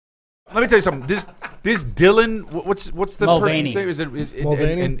Let me tell you something. This Dylan, what's the Mulvaney. person's name? Is it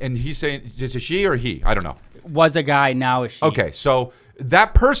Mulvaney? and he's saying, is it she or he? I don't know. Was a guy, now is she. Okay, so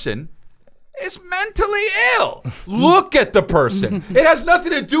that person is mentally ill. Look at the person. It has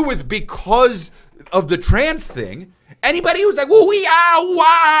nothing to do with because of the trans thing. Anybody who's like, woo,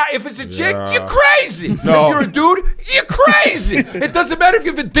 wah, if it's a chick, you're crazy. No. If you're a dude, you're crazy. It doesn't matter if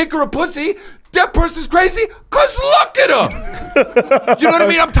you have a dick or a pussy. That person's crazy because look at him. Do you know what I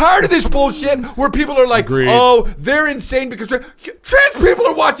mean? I'm tired of this bullshit where people are like, Agreed. oh, they're insane because trans people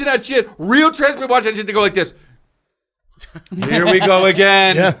are watching that shit. Real trans people watching that shit. They go like this. Here we go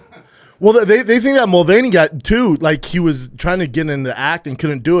again. Yeah. Well, they think that Mulvaney got too, like he was trying to get into act and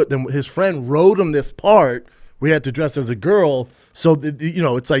couldn't do it. Then his friend wrote him this part where he had to dress as a girl. So, you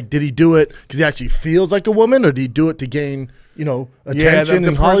know, it's like, did he do it because he actually feels like a woman, or did he do it to gain, you know, attention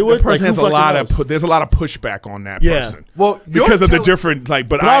in Hollywood? The person like, has a lot of there's a lot of pushback on that person. Well, because of the different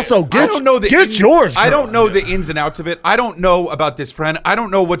but also get yours. I don't know the ins and outs of it. I don't know about this friend. I don't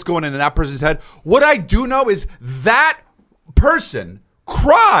know what's going on in that person's head. What I do know is that person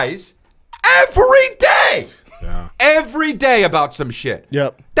cries every day. Yeah. Every day about some shit.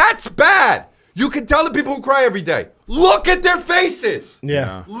 Yep. That's bad. You can tell the people who cry every day. Look at their faces.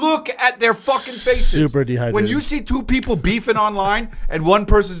 Yeah. Look at their fucking faces. Super dehydrated. When you see two people beefing online and one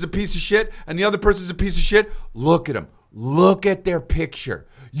person's a piece of shit and the other person's a piece of shit, look at them. Look at their picture.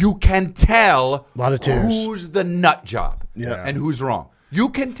 You can tell a lot of tears. Who's the nut job and who's wrong. You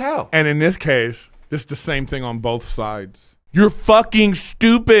can tell. And in this case, it's the same thing on both sides. You're fucking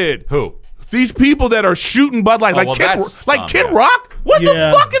stupid. Who? These people that are shooting Bud Light, Kid Rock. What the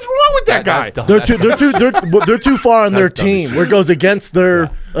fuck is wrong with that guy? They're too far on their team. Where it goes against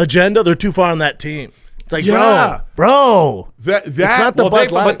their agenda, they're too far on that team. It's like, bro, it's not the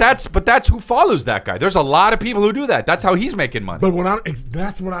Bud Light. But that's who follows that guy. There's a lot of people who do that. That's how he's making money. But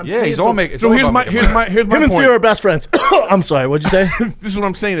that's what I'm saying. He's all making. So here's my him point. and Theo are best friends. I'm sorry, what'd you say? This is what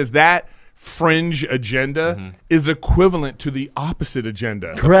I'm saying is that fringe agenda is equivalent to the opposite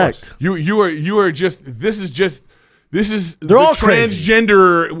agenda. Correct. You are just this is they're all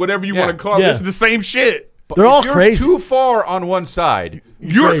transgender crazy. Whatever you want to call it. This is the same shit. They're all you're crazy. Too far on one side.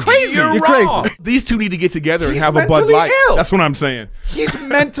 You're crazy. You're wrong. crazy. These two need to get together and He's have a Bud Light. Ill. That's what I'm saying. He's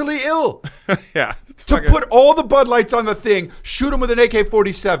mentally ill. Yeah. To put all the Bud Lights on the thing, shoot him with an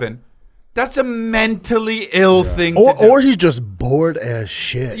AK-47. That's a mentally ill thing to do. Or he's just bored as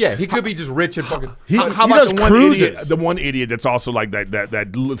shit. Yeah, he could be just rich and fucking. How about the one idiot that's also like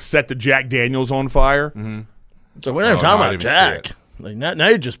that set the Jack Daniels on fire? So we're not talking about Jack. Like now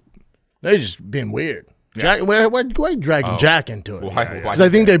you're just being weird. Jack, why are you dragging Jack into it? Because I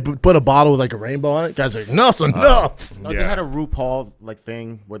think they put a bottle with like a rainbow on it. Guys are like, enough's enough. No, they had a RuPaul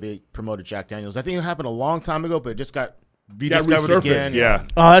thing where they promoted Jack Daniels. I think it happened a long time ago, but it just got rediscovered again. Yeah.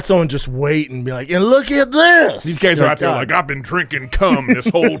 Oh, that's someone just wait and be like, and look at this. These guys are out there like, I've been drinking cum this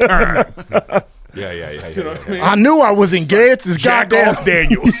whole time. Yeah. You know what I mean? I knew I wasn't gay. It's this goddamn off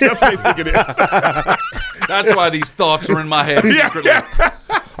Daniels. That's what I think it is. That's why these thoughts are in my head secretly.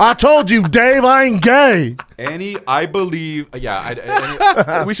 I told you, Dave, I ain't gay. I believe.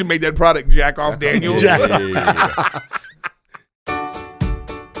 We should make that product Jack off Daniels.